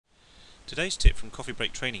Today's tip from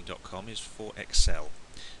coffeebreaktraining.com is for Excel.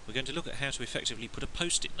 We're going to look at how to effectively put a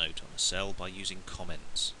post-it note on a cell by using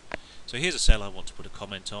comments. So here's a cell I want to put a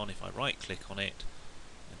comment on. If I right click on it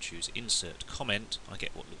and choose Insert Comment, I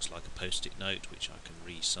get what looks like a post-it note, which I can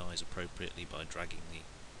resize appropriately by dragging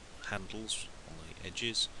the handles on the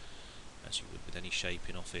edges, as you would with any shape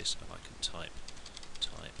in Office, and I can type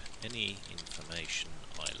any information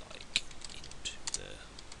I like into the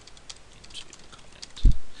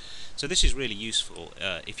comment. So this is really useful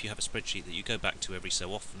if you have a spreadsheet that you go back to every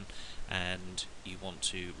so often and you want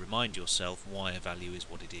to remind yourself why a value is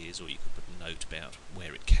what it is, or you could put a note about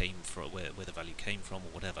where it came from, where the value came from,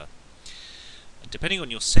 or whatever. And depending on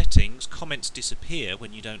your settings, comments disappear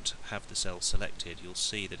when you don't have the cell selected. You'll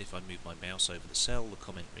see that if I move my mouse over the cell, the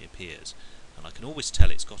comment reappears, and I can always tell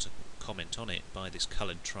it's got a comment on it by this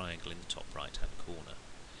coloured triangle in the top right hand corner.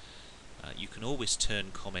 You can always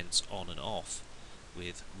turn comments on and off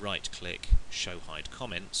with right click show hide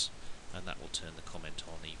comments, and that will turn the comment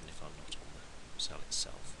on even if I'm not on the cell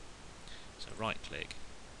itself. So right click,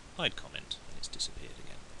 hide comment, and it's disappeared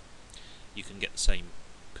again. You can get the same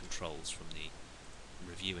controls from the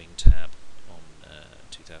reviewing tab on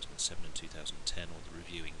 2007 and 2010, or the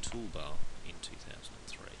reviewing toolbar in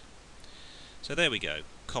 2003. So there we go,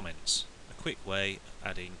 comments, a quick way of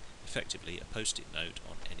adding effectively a post-it note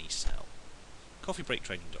on any cell.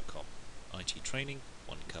 coffeebreaktraining.com, IT training,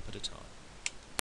 one cup at a time.